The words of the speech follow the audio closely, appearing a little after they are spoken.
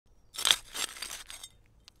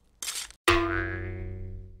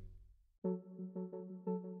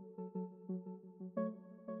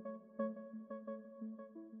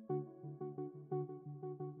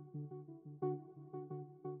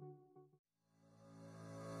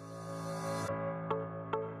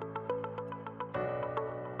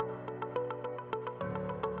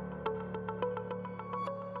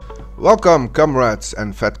Welcome, comrades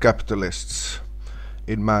and fat capitalists.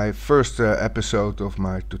 In my first episode of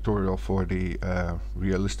my tutorial for the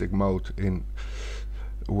realistic mode in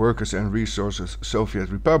Workers and Resources Soviet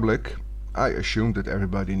Republic, I assumed that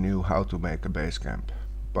everybody knew how to make a Basecamp.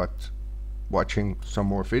 But watching some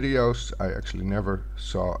more videos, I actually never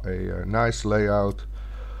saw a nice layout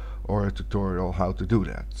or a tutorial how to do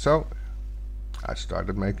that. So I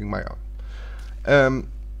started making my own.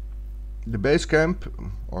 The Basecamp,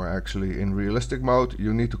 or actually in realistic mode,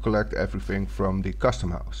 you need to collect everything from the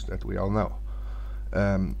custom house that we all know.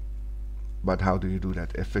 But how do you do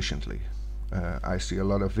that efficiently? I see a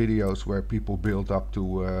lot of videos where people build up to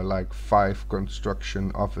like 5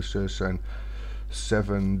 construction offices and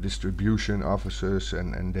 7 distribution offices,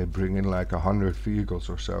 and they bring in like 100 vehicles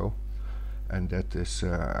or so, and that is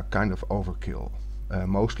a kind of overkill.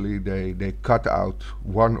 Mostly they cut out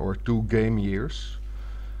 1 or 2 game years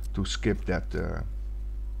to skip that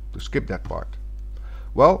part.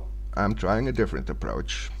 Well, I'm trying a different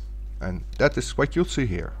approach, and that is what you'll see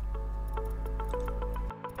here.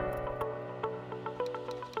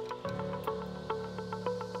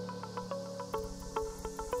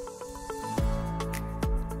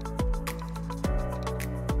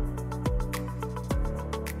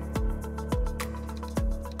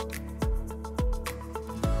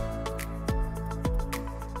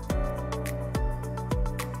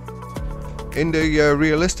 In the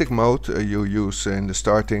realistic mode, you use in the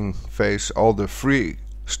starting phase all the free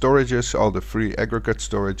storages, all the free aggregate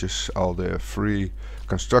storages, all the free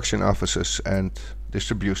construction offices and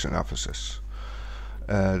distribution offices.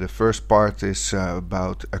 The first part is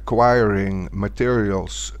about acquiring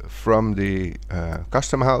materials from the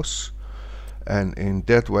custom house, and in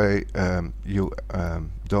that way you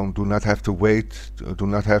do not have to wait, do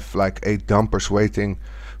not have like 8 dumpers waiting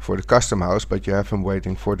for the custom house, but you have them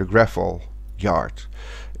waiting for the gravel yard.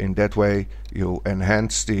 In that way you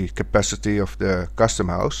enhance the capacity of the custom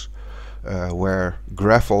house, where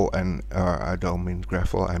gravel and I don't mean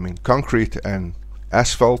gravel, I mean concrete and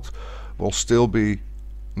asphalt will still be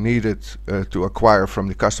needed to acquire from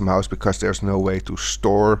the custom house, because there's no way to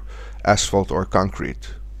store asphalt or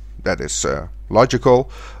concrete. That is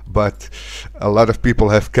logical, but a lot of people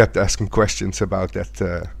have kept asking questions about that,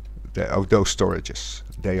 those storages.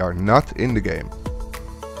 They are not in the game.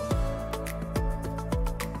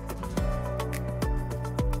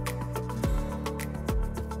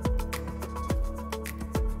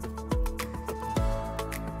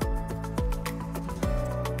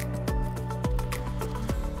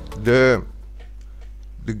 The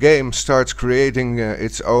game starts creating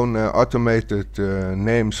its own automated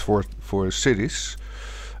names for cities.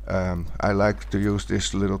 I like to use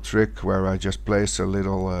this little trick where I just place a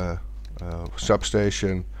little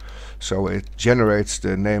substation, so it generates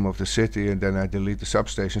the name of the city, and then I delete the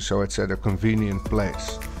substation so it's at a convenient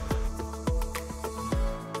place.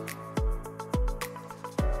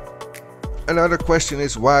 Another question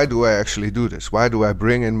is, why do I actually do this? Why do I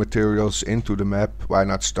bring in materials into the map? Why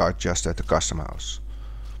not start just at the custom house?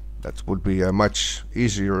 That would be a much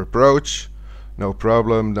easier approach. No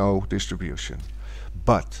problem, no distribution.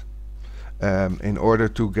 But in order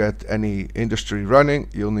to get any industry running,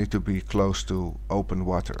 you'll need to be close to open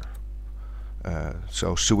water,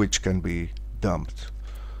 so sewage can be dumped.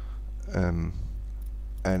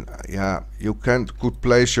 And yeah, you could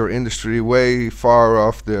place your industry way far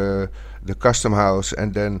off the custom house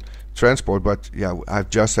and then transport, but yeah, I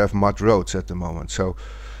just have mud roads at the moment, so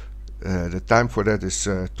the time for that is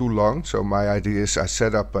too long. So my idea is I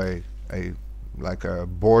set up a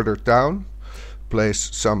border town,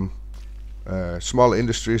 place some small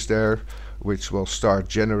industries there which will start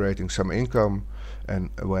generating some income,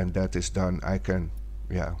 and when that is done I can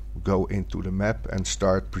go into the map and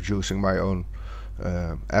start producing my own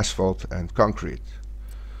asphalt and concrete.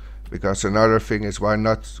 Because another thing is, why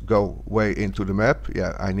not go way into the map?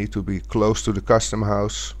 Yeah, I need to be close to the custom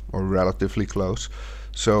house, or relatively close,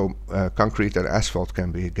 so concrete and asphalt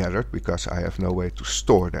can be gathered, because I have no way to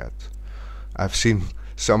store that. I've seen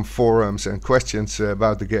some forums and questions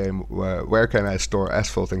about the game, where can I store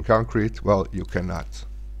asphalt and concrete? Well, you cannot.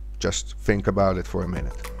 Just think about it for a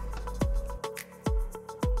minute.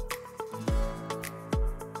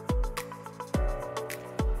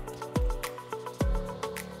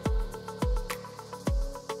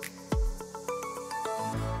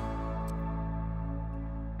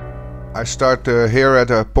 I start here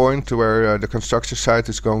at a point where the construction site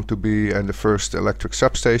is going to be, and the first electric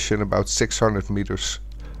substation, about 600 meters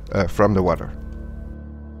from the water.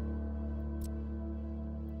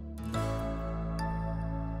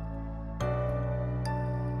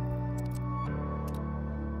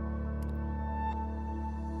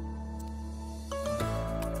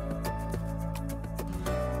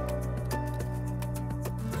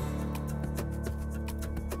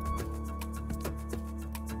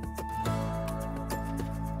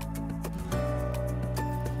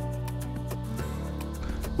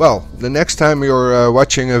 Well, the next time you're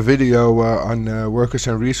watching a video on workers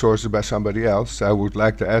and resources by somebody else, I would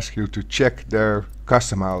like to ask you to check their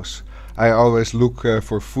custom house. I always look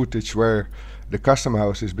for footage where the custom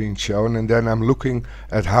house is being shown, and then I'm looking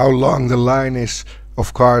at how long the line is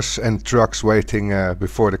of cars and trucks waiting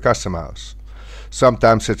before the custom house.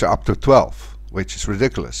 Sometimes it's up to 12, which is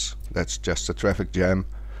ridiculous. That's just a traffic jam,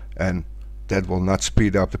 and that will not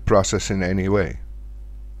speed up the process in any way.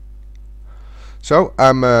 So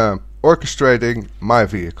I'm orchestrating my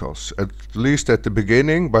vehicles, at least at the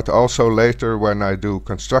beginning, but also later when I do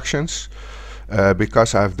constructions,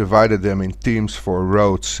 because I've divided them in teams for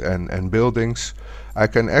roads and buildings. I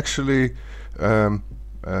can actually,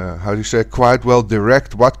 quite well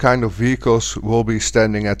direct what kind of vehicles will be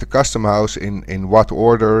standing at the custom house in what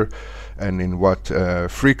order and in what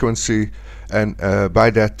frequency, and by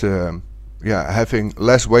that having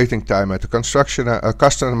less waiting time at the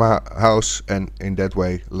custom house, and in that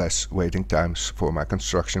way less waiting times for my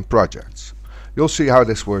construction projects. You'll see how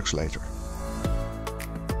this works later.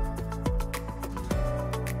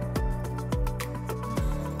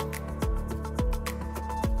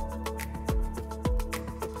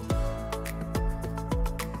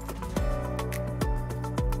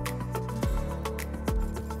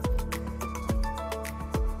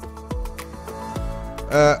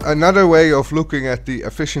 Another way of looking at the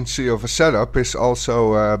efficiency of a setup is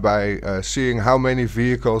also by seeing how many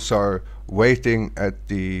vehicles are waiting at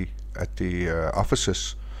the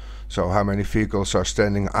offices. So how many vehicles are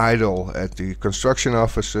standing idle at the construction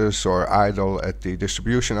offices or idle at the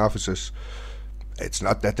distribution offices. It's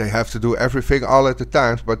not that they have to do everything all at the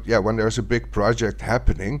time, but yeah, when there's a big project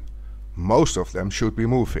happening, most of them should be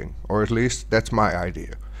moving, or at least that's my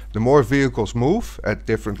idea. The more vehicles move at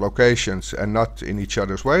different locations and not in each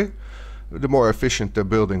other's way, the more efficient the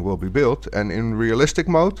building will be built, and in realistic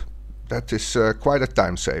mode, that is quite a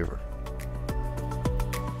time saver.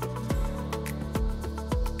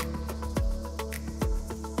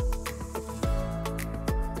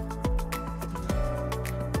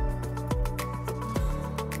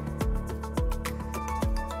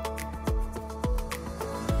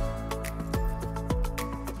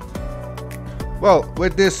 Well,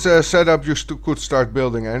 with this setup you could start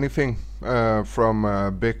building anything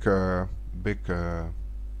from big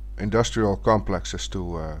industrial complexes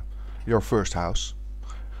to your first house.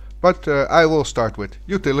 But I will start with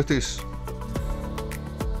utilities.